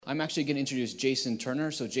I'm actually going to introduce Jason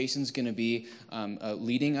Turner. So Jason's going to be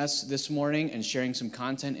leading us this morning and sharing some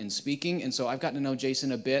content and speaking. And so I've gotten to know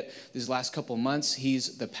Jason a bit these last couple months.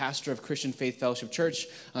 He's the pastor of Christian Faith Fellowship Church.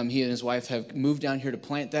 He and his wife have moved down here to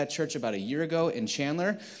plant that church about a year ago in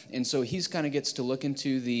Chandler. And so he's kind of gets to look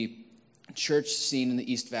into the church scene in the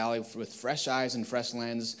East Valley with fresh eyes and fresh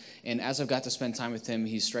lens. And as I've got to spend time with him,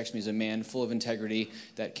 he strikes me as a man full of integrity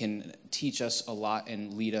that can teach us a lot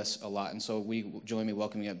and lead us a lot. And so join me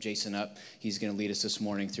welcoming up Jason up. He's going to lead us this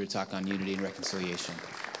morning through a talk on unity and reconciliation.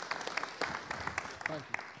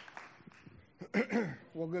 Thank you.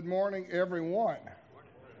 Well, good morning, everyone.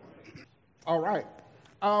 All right.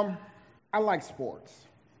 I like sports,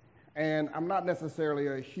 and I'm not necessarily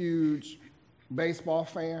a huge baseball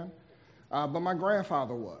fan. But my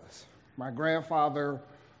grandfather was. My grandfather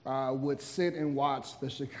would sit and watch the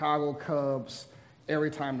Chicago Cubs every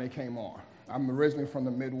time they came on. I'm originally from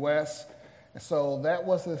the Midwest, and so that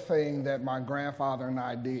was the thing that my grandfather and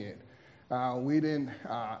I did. We didn't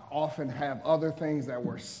often have other things that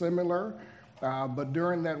were similar, but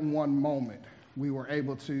during that one moment, we were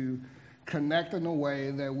able to connect in a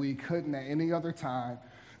way that we couldn't at any other time,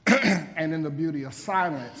 and in the beauty of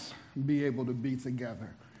silence, be able to be together.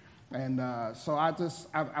 And so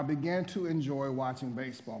I began to enjoy watching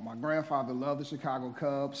baseball. My grandfather loved the Chicago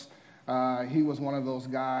Cubs. He was one of those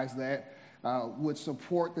guys that would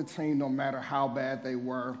support the team no matter how bad they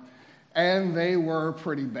were. And they were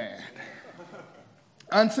pretty bad.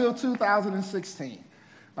 Until 2016,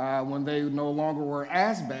 when they no longer were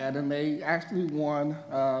as bad, and they actually won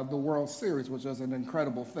the World Series, which was an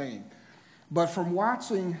incredible thing. But from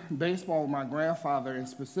watching baseball with my grandfather, and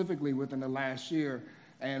specifically within the last year,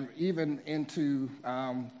 and even into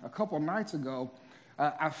a couple of nights ago,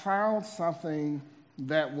 I found something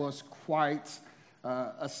that was quite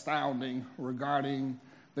astounding regarding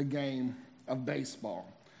the game of baseball.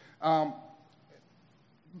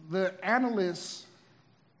 The analysts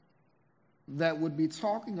that would be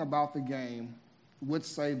talking about the game would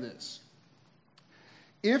say this: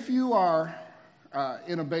 if you are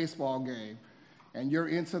in a baseball game and you're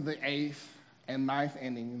into the 8th and 9th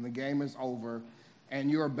inning and the game is over, and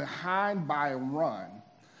you're behind by a run,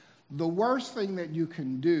 the worst thing that you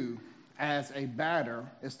can do as a batter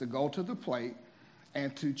is to go to the plate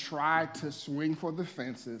and to try to swing for the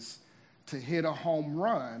fences, to hit a home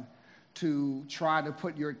run, to try to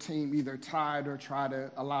put your team either tied or try to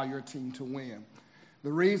allow your team to win.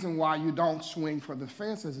 The reason why you don't swing for the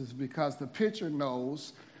fences is because the pitcher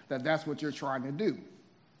knows that that's what you're trying to do.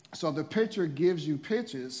 So the pitcher gives you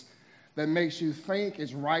pitches that makes you think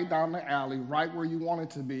it's right down the alley, right where you want it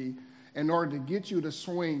to be, in order to get you to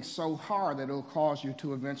swing so hard that it'll cause you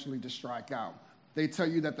to eventually to strike out. They tell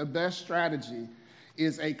you that the best strategy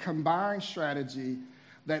is a combined strategy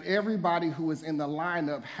that everybody who is in the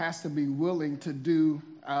lineup has to be willing to do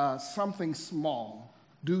something small,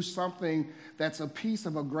 do something that's a piece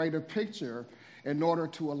of a greater picture in order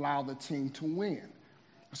to allow the team to win.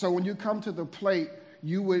 So when you come to the plate,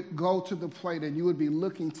 you would go to the plate and you would be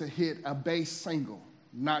looking to hit a base single,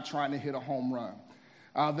 not trying to hit a home run.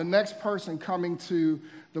 The next person coming to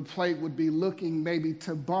the plate would be looking maybe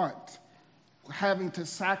to bunt, having to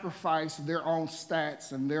sacrifice their own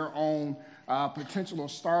stats and their own potential of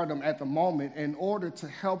stardom at the moment in order to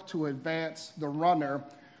help to advance the runner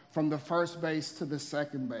from the first base to the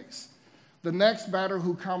second base. The next batter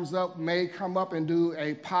who comes up may come up and do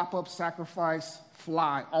a pop-up sacrifice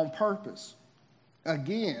fly on purpose,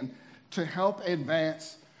 again, to help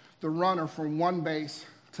advance the runner from one base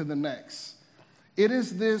to the next. It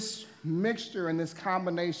is this mixture and this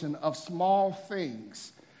combination of small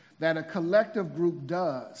things that a collective group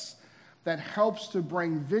does that helps to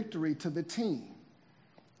bring victory to the team.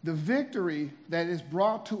 The victory that is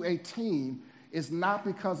brought to a team is not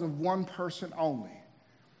because of one person only.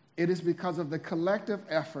 It is because of the collective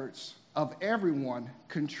efforts of everyone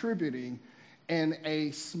contributing in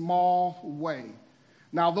a small way.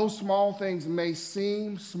 Now, those small things may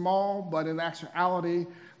seem small, but in actuality,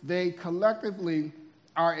 they collectively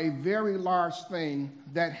are a very large thing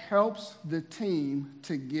that helps the team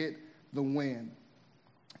to get the win.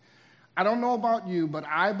 I don't know about you, but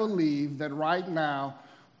I believe that right now,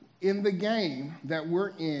 in the game that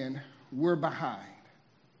we're in, we're behind.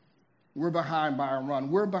 We're behind by a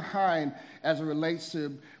run. We're behind as it relates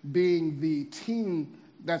to being the team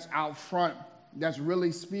that's out front, that's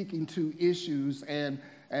really speaking to issues and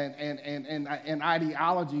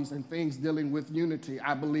ideologies and things dealing with unity.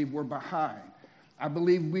 I believe we're behind. I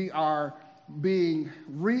believe we are being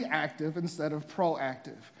reactive instead of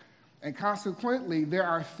proactive. And consequently, there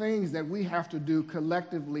are things that we have to do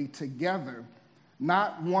collectively together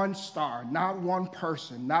not one star, not one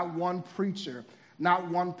person, not one preacher, not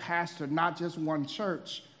one pastor, not just one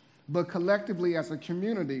church, but collectively as a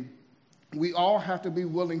community, we all have to be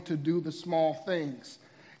willing to do the small things.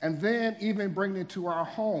 And then even bring it to our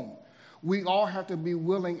home. We all have to be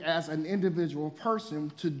willing as an individual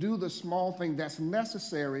person to do the small thing that's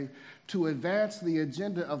necessary to advance the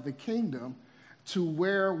agenda of the kingdom to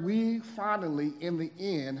where we finally, in the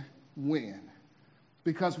end, win.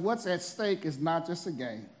 Because what's at stake is not just a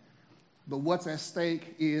game, but what's at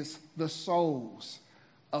stake is the souls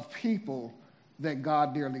of people that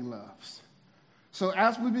God dearly loves. So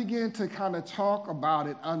as we begin to kind of talk about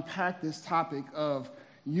it, unpack this topic of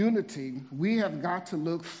unity, we have got to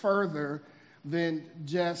look further than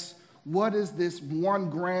just what is this one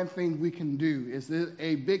grand thing we can do? Is it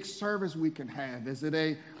a big service we can have? Is it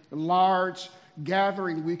a large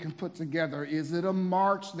gathering we can put together? Is it a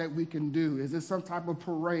march that we can do? Is it some type of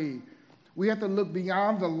parade? We have to look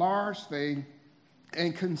beyond the large thing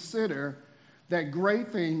and consider that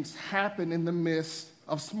great things happen in the midst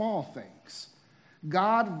of small things.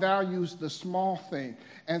 God values the small thing.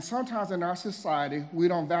 And sometimes in our society, we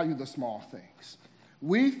don't value the small things.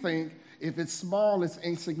 We think if it's small, it's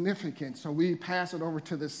insignificant. So we pass it over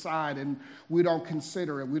to the side and we don't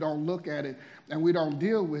consider it. We don't look at it and we don't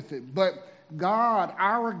deal with it. But God,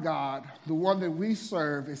 our God, the one that we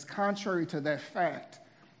serve, is contrary to that fact.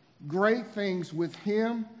 Great things with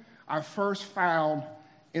him are first found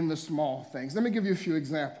in the small things. Let me give you a few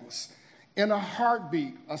examples. In a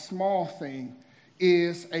heartbeat, a small thing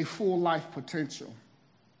is a full life potential.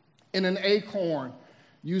 In an acorn,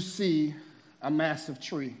 you see a massive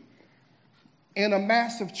tree. In a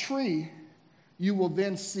massive tree, you will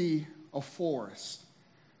then see a forest.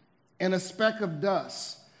 In a speck of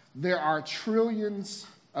dust, there are trillions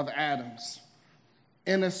of atoms.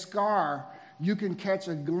 In a scar, you can catch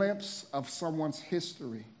a glimpse of someone's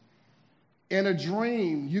history. In a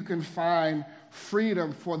dream, you can find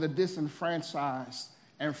freedom for the disenfranchised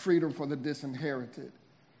and freedom for the disinherited.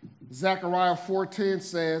 Zechariah 4:10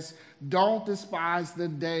 says, don't despise the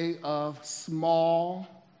day of small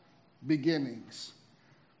beginnings.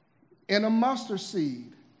 In a mustard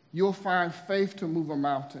seed, you'll find faith to move a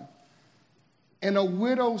mountain. In a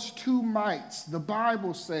widow's 2 mites, the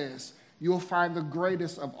Bible says, you'll find the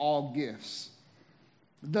greatest of all gifts.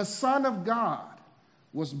 The Son of God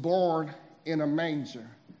was born in a manger.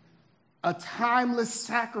 A timeless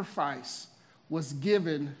sacrifice was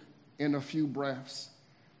given in a few breaths.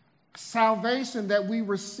 Salvation that we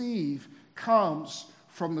receive comes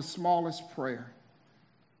from the smallest prayer.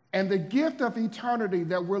 And the gift of eternity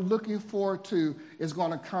that we're looking forward to is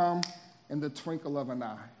going to come in the twinkle of an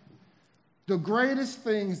eye. The greatest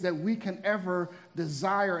things that we can ever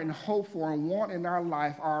desire and hope for and want in our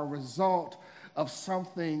life are a result of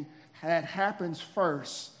something that happens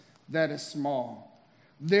first that is small.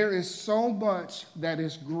 There is so much that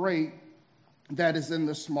is great that is in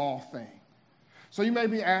the small thing. So you may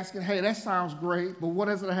be asking, hey, that sounds great, but what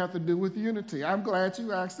does it have to do with unity? I'm glad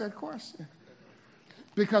you asked that question.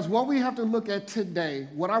 Because what we have to look at today,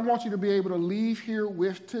 what I want you to be able to leave here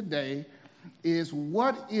with today is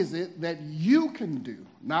what is it that you can do?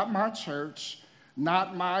 Not my church,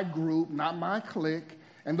 not my group, not my clique,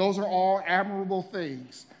 and those are all admirable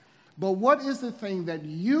things. But what is the thing that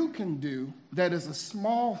you can do that is a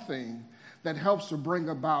small thing that helps to bring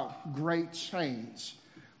about great change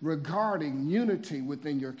regarding unity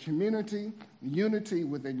within your community, unity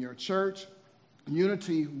within your church,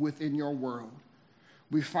 unity within your world?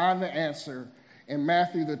 We find the answer in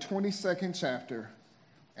Matthew, the 22nd chapter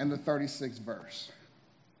and the 36th verse.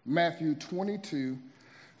 Matthew 22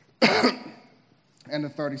 and the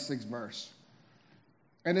 36th verse.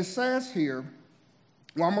 And it says here,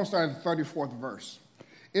 well, I'm going to start at the 34th verse.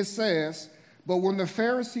 It says, but when the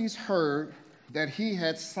Pharisees heard that he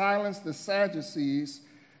had silenced the Sadducees,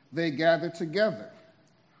 they gathered together.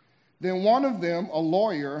 Then one of them, a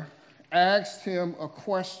lawyer, asked him a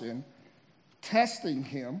question, testing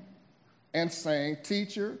him and saying,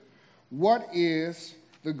 Teacher, what is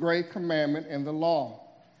the great commandment in the law?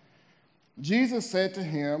 Jesus said to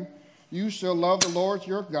him, you shall love the Lord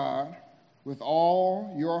your God with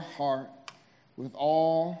all your heart, with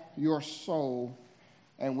all your soul,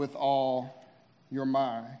 and with all your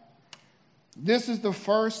mind. This is the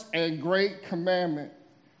first and great commandment,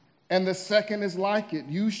 and the second is like it.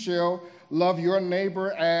 You shall love your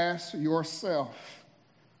neighbor as yourself.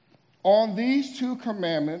 On these 2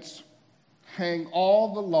 commandments hang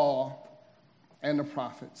all the law and the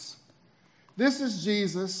prophets. This is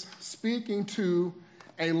Jesus speaking to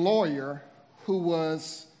a lawyer who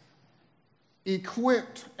was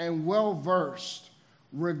equipped and well-versed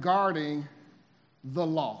regarding the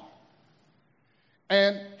law?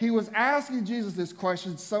 And he was asking Jesus this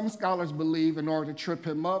question. Some scholars believe in order to trip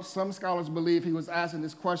him up. Some scholars believe he was asking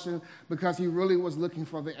this question because he really was looking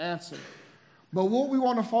for the answer. But what we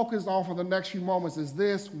want to focus on for the next few moments is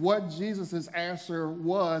this, what Jesus' answer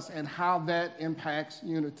was and how that impacts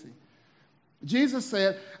unity. Jesus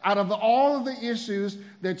said, out of all of the issues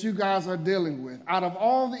that you guys are dealing with, out of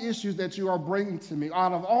all the issues that you are bringing to me,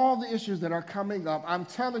 out of all the issues that are coming up, I'm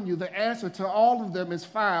telling you the answer to all of them is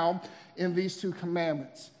found in these two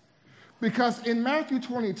commandments. Because in Matthew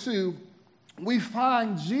 22, we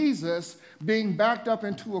find Jesus being backed up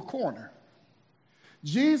into a corner.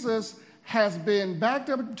 Jesus has been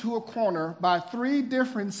backed up into a corner by three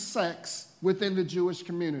different sects within the Jewish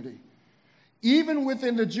community. Even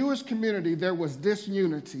within the Jewish community, there was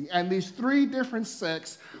disunity, and these three different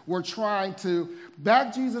sects were trying to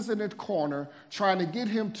back Jesus in the corner, trying to get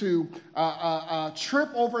him to trip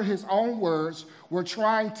over his own words, were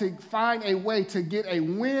trying to find a way to get a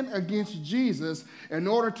win against Jesus in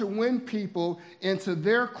order to win people into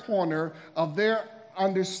their corner of their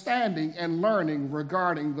understanding and learning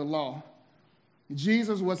regarding the law.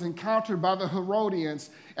 Jesus was encountered by the Herodians,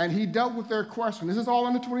 and he dealt with their question. This is all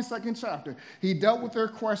in the 22nd chapter. He dealt with their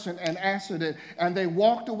question and answered it, and they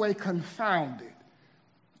walked away confounded.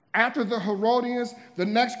 After the Herodians, the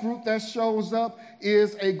next group that shows up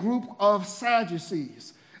is a group of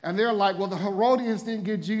Sadducees. And they're like, well, the Herodians didn't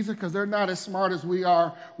get Jesus because they're not as smart as we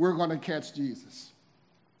are. We're going to catch Jesus.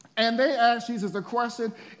 And they ask Jesus a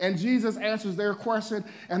question, and Jesus answers their question,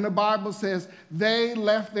 and the Bible says they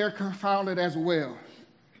left there confounded as well.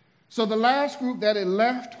 So the last group that it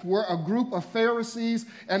left were a group of Pharisees,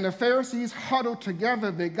 and the Pharisees huddled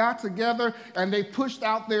together. They got together, and they pushed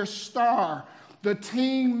out their star, the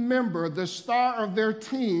team member, the star of their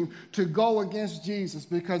team, to go against Jesus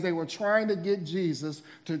because they were trying to get Jesus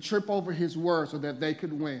to trip over his word so that they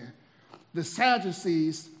could win. The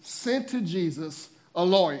Sadducees sent to Jesus a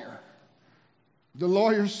lawyer. The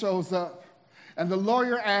lawyer shows up, and the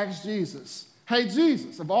lawyer asks Jesus, hey,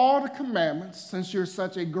 Jesus, of all the commandments, since you're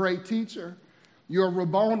such a great teacher, you're a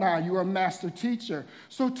Rabboni, you're a master teacher,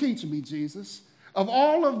 so teach me, Jesus. Of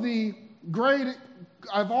all of the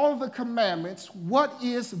commandments, what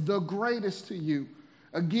is the greatest to you?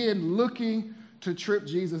 Again, looking to trip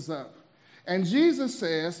Jesus up. And Jesus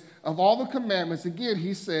says, of all the commandments, again,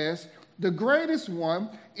 he says, the greatest one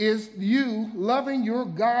is you loving your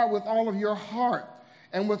God with all of your heart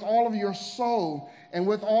and with all of your soul and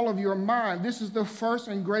with all of your mind. This is the first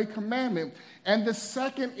and great commandment. And the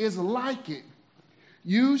second is like it.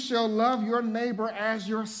 You shall love your neighbor as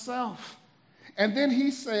yourself. And then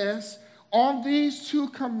he says, on these two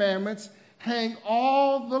commandments hang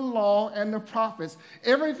all the law and the prophets.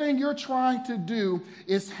 Everything you're trying to do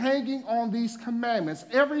is hanging on these commandments.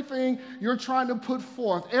 Everything you're trying to put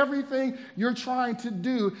forth, everything you're trying to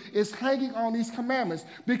do is hanging on these commandments,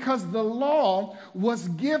 because the law was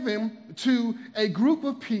given to a group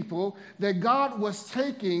of people that God was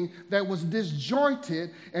taking that was disjointed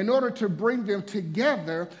in order to bring them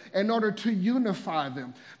together, in order to unify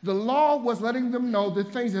them. The law was letting them know the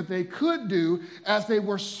things that they could do as they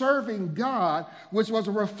were serving God, which was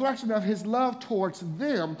a reflection of his love towards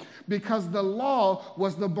them, because the law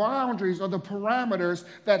was the boundaries or the parameters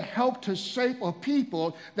that helped to shape a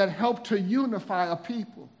people, that helped to unify a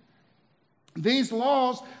people. These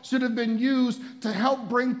laws should have been used to help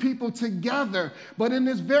bring people together. But in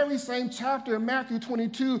this very same chapter in Matthew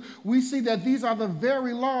 22, we see that these are the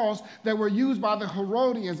very laws that were used by the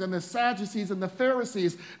Herodians and the Sadducees and the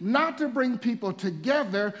Pharisees, not to bring people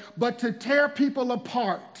together, but to tear people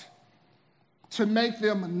apart, to make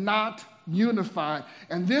them not unified.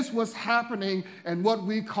 And this was happening in what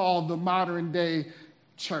we call the modern day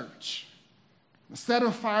church. Instead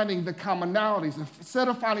of finding the commonalities, instead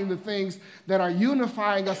of finding the things that are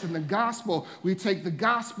unifying us in the gospel, we take the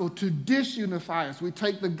gospel to disunify us. We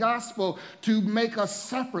take the gospel to make us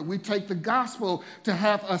separate. We take the gospel to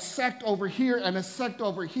have a sect over here and a sect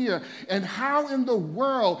over here. And how in the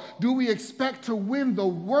world do we expect to win the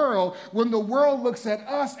world when the world looks at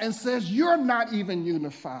us and says, you're not even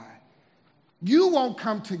unified? You won't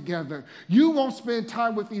come together. You won't spend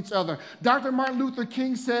time with each other. Dr. Martin Luther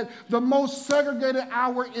King said the most segregated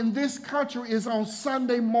hour in this country is on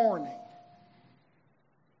Sunday morning.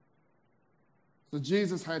 So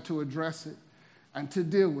Jesus had to address it and to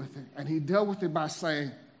deal with it. And he dealt with it by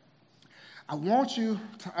saying, I want you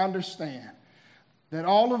to understand that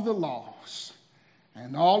all of the laws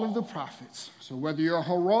and all of the prophets, so whether you're a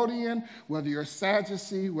Herodian, whether you're a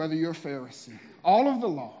Sadducee, whether you're a Pharisee, all of the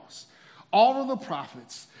laws, all of the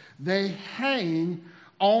prophets, they hang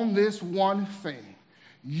on this one thing.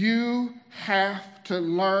 You have to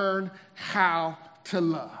learn how to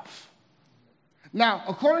love. Now,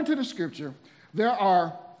 according to the scripture, there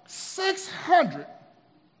are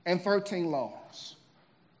 613 laws.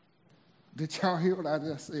 Did y'all hear what I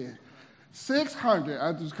just said? 600,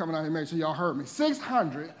 I'm just coming out here to make sure y'all heard me.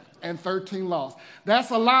 613 laws.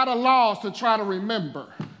 That's a lot of laws to try to remember.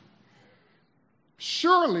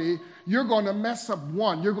 Surely you're going to mess up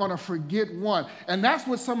one. You're going to forget one. And that's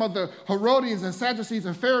what some of the Herodians and Sadducees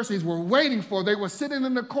and Pharisees were waiting for. They were sitting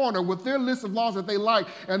in the corner with their list of laws that they liked,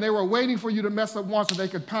 and they were waiting for you to mess up one so they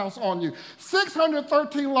could pounce on you.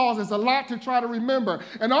 613 laws is a lot to try to remember.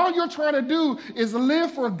 And all you're trying to do is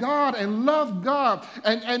live for God and love God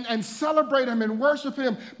and celebrate Him and worship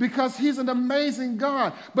Him because He's an amazing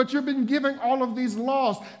God. But you've been given all of these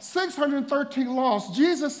laws, 613 laws.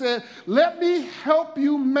 Jesus said, let me help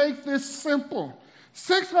you make this simple.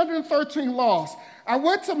 613 laws. I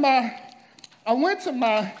went to my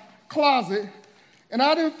closet and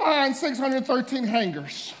I didn't find 613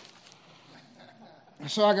 hangers.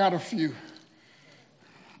 So I got a few.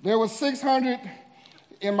 There was 600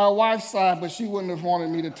 in my wife's side, but she wouldn't have wanted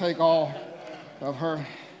me to take all of her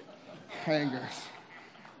hangers.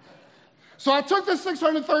 So I took the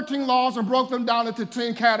 613 laws and broke them down into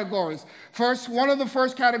 10 categories. One of the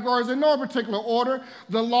first categories, in no particular order,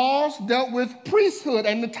 the laws dealt with priesthood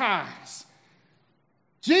and the tithes.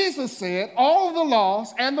 Jesus said all of the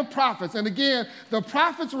laws and the prophets, and again, the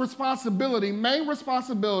prophets' main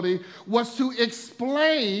responsibility, was to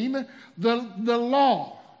explain the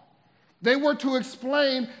law. They were to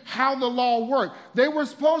explain how the law worked. They were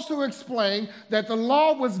supposed to explain that the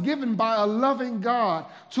law was given by a loving God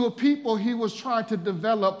to a people He was trying to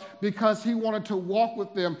develop because He wanted to walk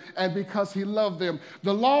with them and because He loved them.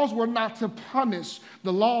 The laws were not to punish.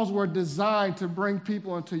 The laws were designed to bring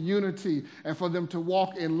people into unity and for them to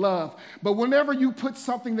walk in love. But whenever you put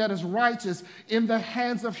something that is righteous in the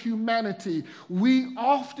hands of humanity, we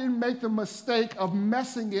often make the mistake of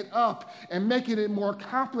messing it up and making it more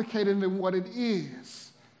complicated than what it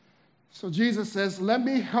is. So Jesus says, let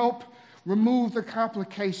me help remove the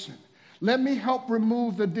complication. Let me help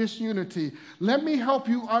remove the disunity. Let me help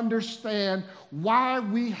you understand why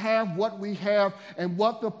we have what we have and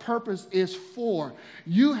what the purpose is for.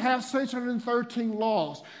 You have 613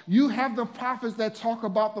 laws. You have the prophets that talk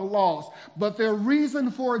about the laws, but their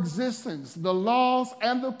reason for existence, the laws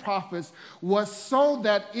and the prophets, was so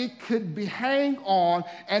that it could be hang on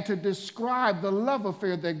and to describe the love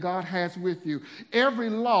affair that God has with you.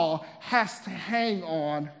 Every law has to hang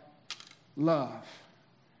on love.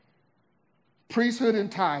 Priesthood and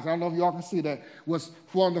tithes, I don't know if y'all can see that, was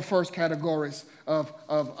one of the first categories of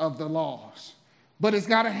the laws. But it's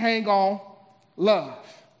got to hang on love.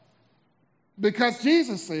 Because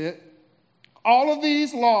Jesus said, all of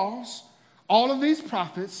these laws, all of these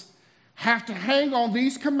prophets have to hang on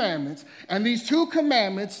these commandments, and these two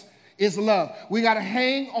commandments is love. We got to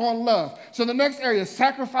hang on love. So the next area,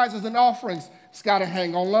 sacrifices and offerings, it's got to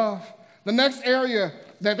hang on love. The next area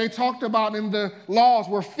that they talked about in the laws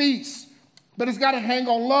were feasts, but it's got to hang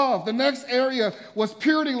on love. The next area was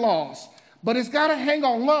purity laws, but it's got to hang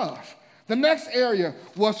on love. The next area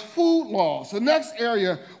was food laws. The next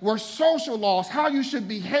area were social laws, how you should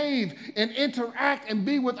behave and interact and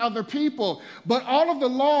be with other people. But all of the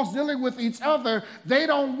laws dealing with each other, they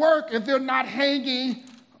don't work if they're not hanging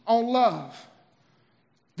on love.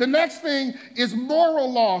 The next thing is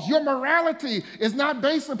moral laws. Your morality is not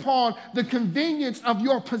based upon the convenience of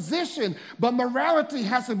your position, but morality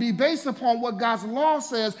has to be based upon what God's law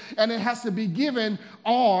says, and it has to be given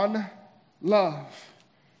on love.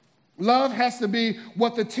 Love has to be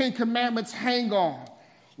what the 10 Commandments hang on.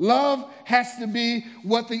 Love has to be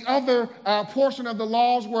what the other portion of the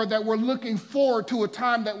laws were that were looking forward to a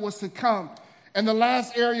time that was to come. And the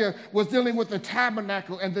last area was dealing with the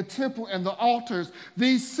tabernacle and the temple and the altars.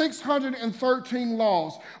 These 613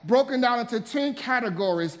 laws, broken down into 10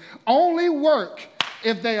 categories, only work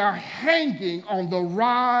if they are hanging on the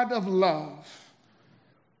rod of love.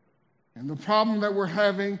 And the problem that we're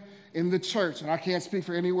having in the church, and I can't speak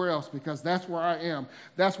for anywhere else because that's where I am.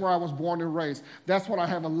 That's where I was born and raised. That's what I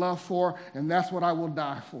have a love for, and that's what I will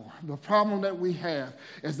die for. The problem that we have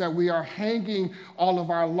is that we are hanging all of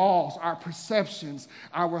our laws, our perceptions,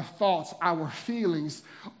 our thoughts, our feelings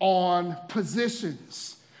on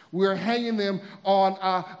positions. We're hanging them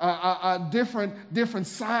on different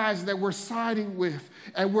sides that we're siding with,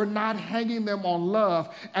 and we're not hanging them on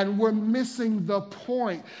love, and we're missing the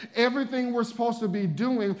point. Everything we're supposed to be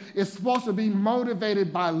doing is supposed to be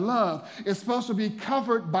motivated by love. It's supposed to be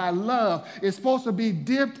covered by love. It's supposed to be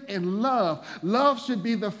dipped in love. Love should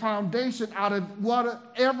be the foundation out of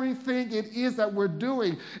everything it is that we're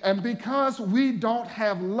doing. And because we don't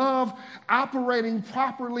have love operating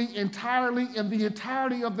properly, entirely, in the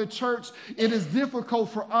entirety of the church, it is difficult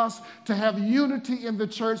for us to have unity in the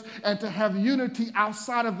church and to have unity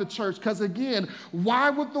outside of the church. Because again, why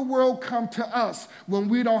would the world come to us when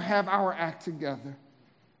we don't have our act together?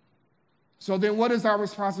 So then what is our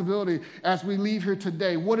responsibility as we leave here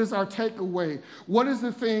today? What is our takeaway? What is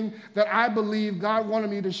the thing that I believe God wanted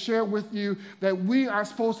me to share with you that we are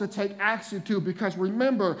supposed to take action to? Because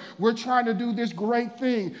remember, we're trying to do this great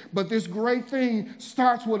thing, but this great thing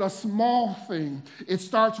starts with a small thing. It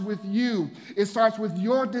starts with you. It starts with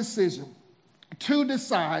your decision to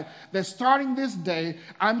decide that starting this day,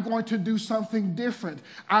 I'm going to do something different.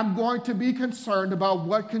 I'm going to be concerned about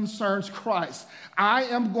what concerns Christ. I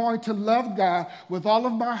am going to love God with all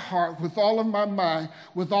of my heart, with all of my mind,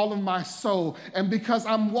 with all of my soul. And because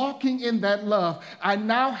I'm walking in that love, I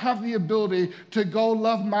now have the ability to go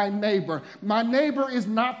love my neighbor. My neighbor is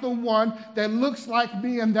not the one that looks like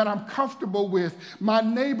me and that I'm comfortable with. My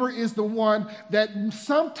neighbor is the one that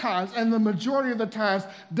sometimes, and the majority of the times,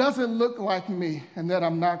 doesn't look like me and that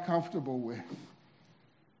I'm not comfortable with.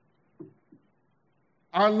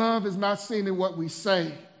 Our love is not seen in what we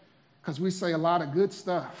say, because we say a lot of good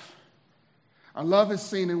stuff. Our love is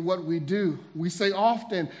seen in what we do. We say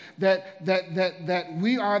often that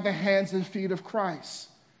we are the hands and feet of Christ.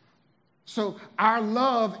 So our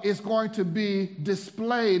love is going to be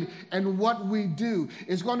displayed in what we do.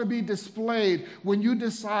 It's going to be displayed when you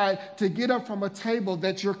decide to get up from a table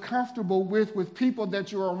that you're comfortable with people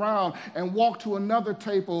that you're around, and walk to another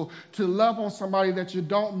table to love on somebody that you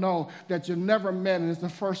don't know, that you never met, and it's the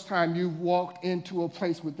first time you've walked into a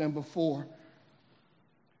place with them before.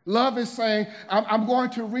 Love is saying, I'm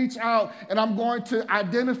going to reach out and I'm going to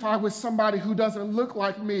identify with somebody who doesn't look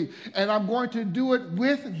like me, and I'm going to do it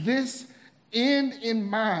with this end in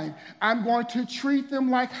mind. I'm going to treat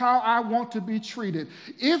them like how I want to be treated.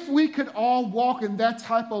 If we could all walk in that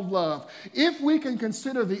type of love, if we can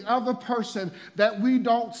consider the other person that we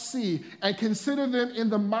don't see and consider them in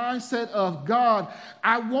the mindset of, God,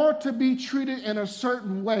 I want to be treated in a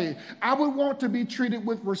certain way. I would want to be treated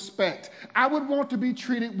with respect. I would want to be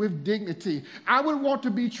treated with dignity. I would want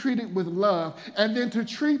to be treated with love. And then to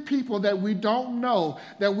treat people that we don't know,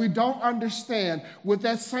 that we don't understand, with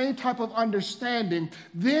that same type of understanding,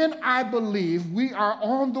 then I believe we are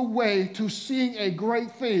on the way to seeing a great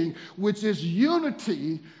thing, which is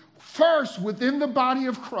unity first within the body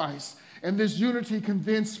of Christ. And this unity can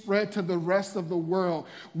then spread to the rest of the world.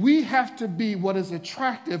 We have to be what is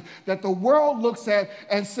attractive, that the world looks at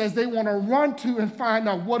and says they want to run to and find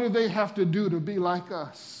out, what do they have to do to be like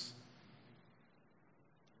us?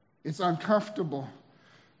 It's uncomfortable,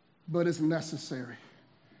 but it's necessary.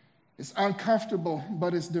 It's uncomfortable,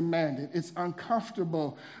 but it's demanded. It's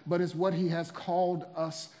uncomfortable, but it's what he has called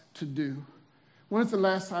us to do. When's the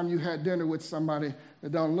last time you had dinner with somebody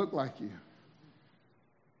that don't look like you?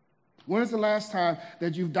 When is the last time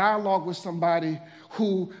that you've dialogued with somebody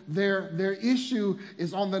who their issue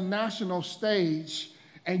is on the national stage,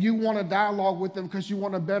 and you want to dialogue with them because you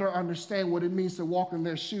want to better understand what it means to walk in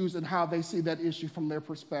their shoes and how they see that issue from their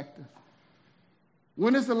perspective?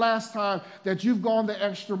 When is the last time that you've gone the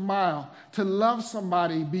extra mile to love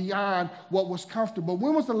somebody beyond what was comfortable?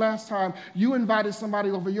 When was the last time you invited somebody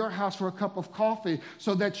over your house for a cup of coffee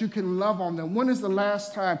so that you can love on them? When is the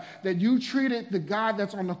last time that you treated the guy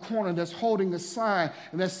that's on the corner that's holding a sign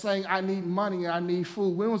and that's saying, I need money and I need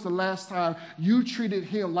food? When was the last time you treated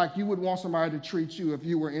him like you would want somebody to treat you if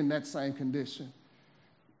you were in that same condition?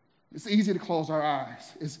 It's easy to close our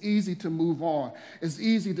eyes. It's easy to move on. It's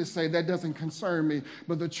easy to say that doesn't concern me.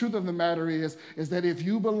 But the truth of the matter is that if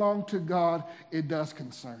you belong to God, it does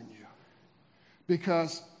concern you.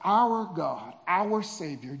 Because our God, our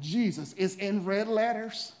Savior, Jesus, is in red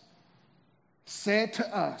letters, said to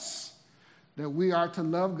us that we are to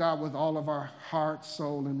love God with all of our heart,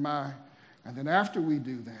 soul, and mind. And then after we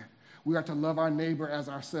do that, we are to love our neighbor as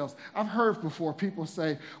ourselves. I've heard before people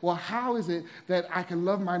say, well, how is it that I can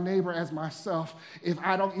love my neighbor as myself if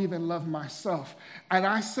I don't even love myself? And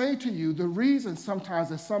I say to you, the reason sometimes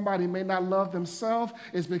that somebody may not love themselves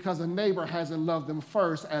is because a neighbor hasn't loved them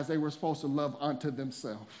first as they were supposed to love unto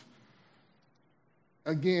themselves.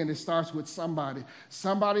 Again, it starts with somebody.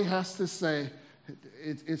 Somebody has to say,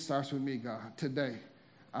 it starts with me, God, today.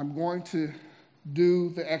 I'm going to do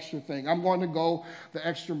the extra thing. I'm going to go the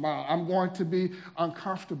extra mile. I'm going to be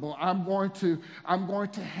uncomfortable. I'm going to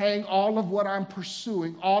hang all of what I'm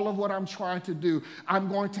pursuing, all of what I'm trying to do. I'm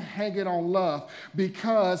going to hang it on love,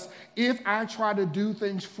 because if I try to do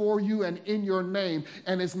things for you and in your name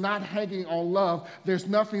and it's not hanging on love, there's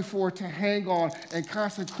nothing for it to hang on, and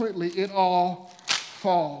consequently it all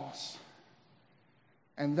falls.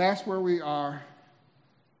 And that's where we are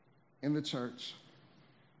in the church.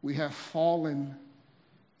 We have fallen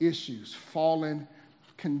issues, fallen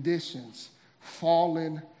conditions,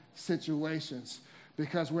 fallen situations,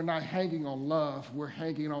 because we're not hanging on love, we're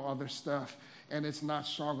hanging on other stuff, and it's not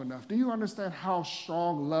strong enough. Do you understand how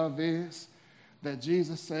strong love is? That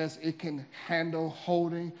Jesus says it can handle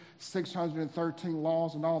holding 613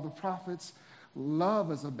 laws and all the prophets.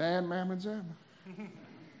 Love is a bad mamma jamma.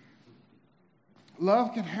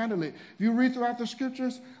 Love can handle it. If you read throughout the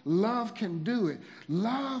scriptures, love can do it.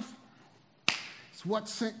 Love is what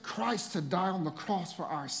sent Christ to die on the cross for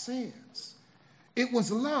our sins. It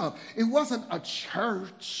was love. It wasn't a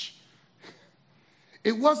church.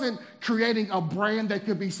 It wasn't creating a brand that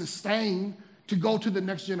could be sustained to go to the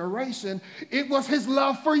next generation. It was his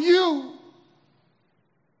love for you.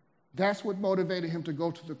 That's what motivated him to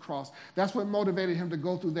go to the cross. That's what motivated him to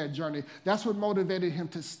go through that journey. That's what motivated him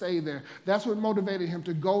to stay there. That's what motivated him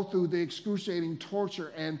to go through the excruciating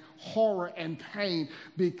torture and horror and pain,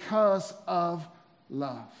 because of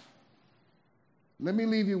love. Let me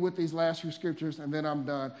leave you with these last few scriptures, and then I'm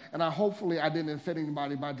done. And hopefully I didn't offend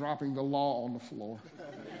anybody by dropping the law on the floor.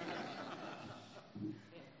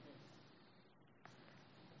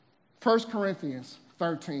 1 Corinthians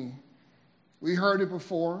 13. We heard it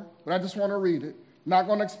before, but I just want to read it. Not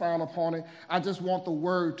going to expound upon it. I just want the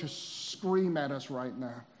word to scream at us right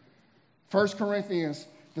now. 1 Corinthians,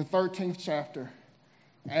 the 13th chapter,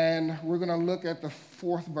 and we're going to look at the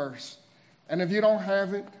 4th verse. And if you don't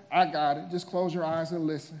have it, I got it. Just close your eyes and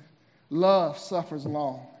listen. Love suffers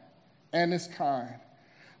long and is kind.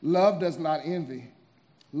 Love does not envy.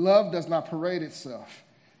 Love does not parade itself,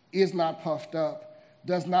 is not puffed up,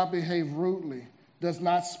 does not behave rudely, does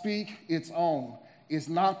not speak its own, is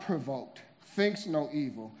not provoked, thinks no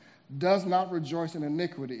evil, does not rejoice in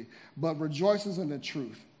iniquity, but rejoices in the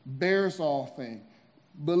truth, bears all things,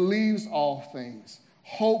 believes all things,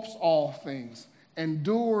 hopes all things,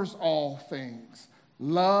 endures all things.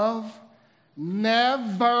 Love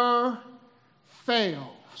never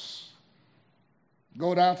fails.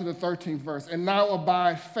 Go down to the 13th verse. And now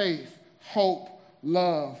abide faith, hope,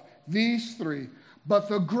 love, these three. But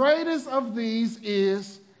the greatest of these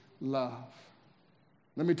is love.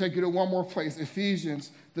 Let me take you to one more place,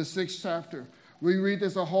 Ephesians, the 6th chapter. We read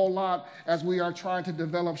this a whole lot as we are trying to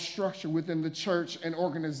develop structure within the church and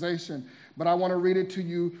organization. But I want to read it to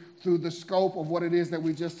you through the scope of what it is that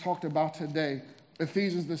we just talked about today.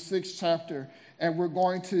 Ephesians, the 6th chapter. And we're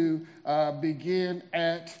going to begin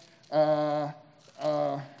at, and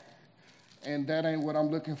that ain't what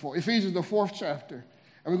I'm looking for. Ephesians, the 4th chapter.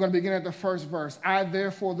 And we're going to begin at the 1st verse. I,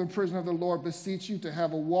 therefore, the prisoner of the Lord, beseech you to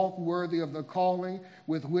have a walk worthy of the calling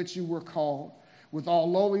with which you were called, with all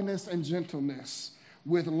lowliness and gentleness,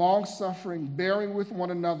 with long-suffering, bearing with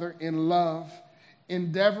one another in love,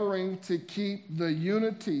 endeavoring to keep the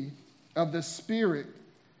unity of the Spirit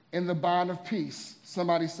in the bond of peace.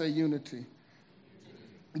 Somebody say unity.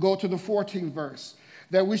 Go to the 14th verse.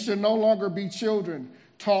 That we should no longer be children,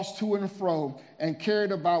 tossed to and fro, and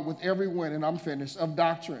carried about with every wind, and I'm finished, of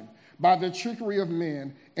doctrine, by the trickery of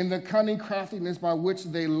men, in the cunning craftiness by which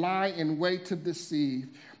they lie in wait to deceive,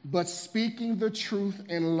 but speaking the truth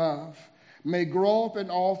in love, may grow up in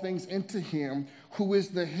all things into him who is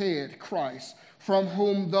the head, Christ, from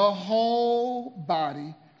whom the whole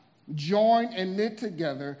body, joined and knit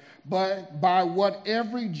together by what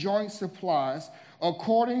every joint supplies,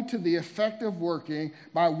 according to the effective working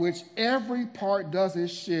by which every part does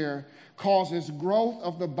its share, causes growth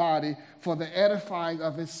of the body for the edifying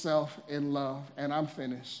of itself in love. And I'm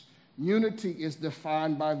finished. Unity is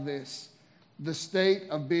defined by this: the state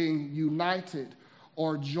of being united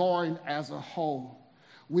or joined as a whole.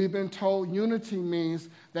 We've been told unity means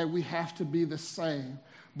that we have to be the same.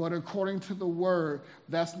 But according to the word,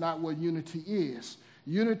 that's not what unity is.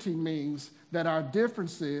 Unity means that our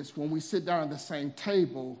differences, when we sit down at the same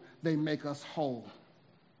table, they make us whole.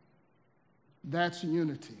 That's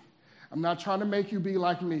unity. I'm not trying to make you be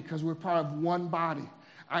like me, because we're part of one body.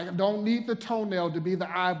 I don't need the toenail to be the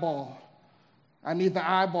eyeball. I need the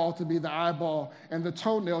eyeball to be the eyeball and the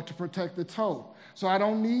toenail to protect the toe. So I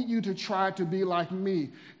don't need you to try to be like me.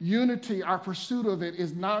 Unity, our pursuit of it,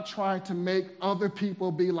 is not trying to make other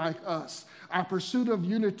people be like us. Our pursuit of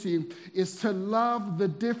unity is to love the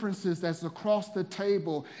differences that's across the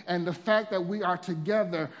table, and the fact that we are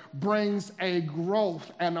together brings a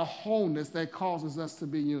growth and a wholeness that causes us to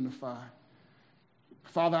be unified.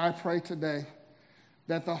 Father, I pray today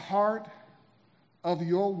that the heart of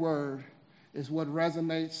your word is what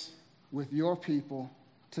resonates with your people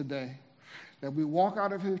today. That we walk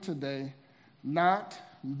out of here today not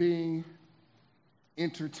being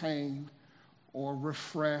entertained or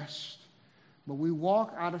refreshed, but we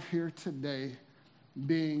walk out of here today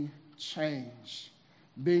being changed,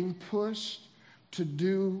 being pushed to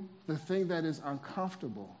do the thing that is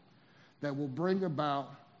uncomfortable, that will bring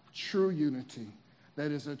about true unity,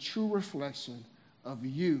 that is a true reflection of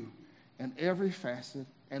you in every facet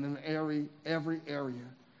and in every area.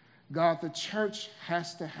 God, the church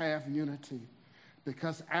has to have unity,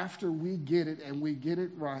 because after we get it and we get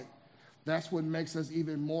it right, that's what makes us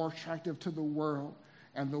even more attractive to the world,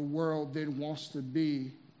 and the world then wants to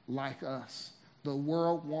be like us. The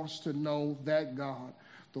world wants to know that God.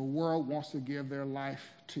 The world wants to give their life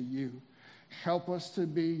to you. Help us to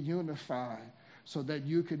be unified so that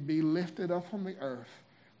you could be lifted up from the earth,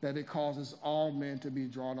 that it causes all men to be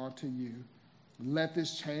drawn unto you. Let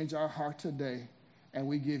this change our heart today, and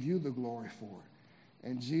we give you the glory for it.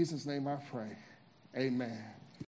 In Jesus' name I pray. Amen.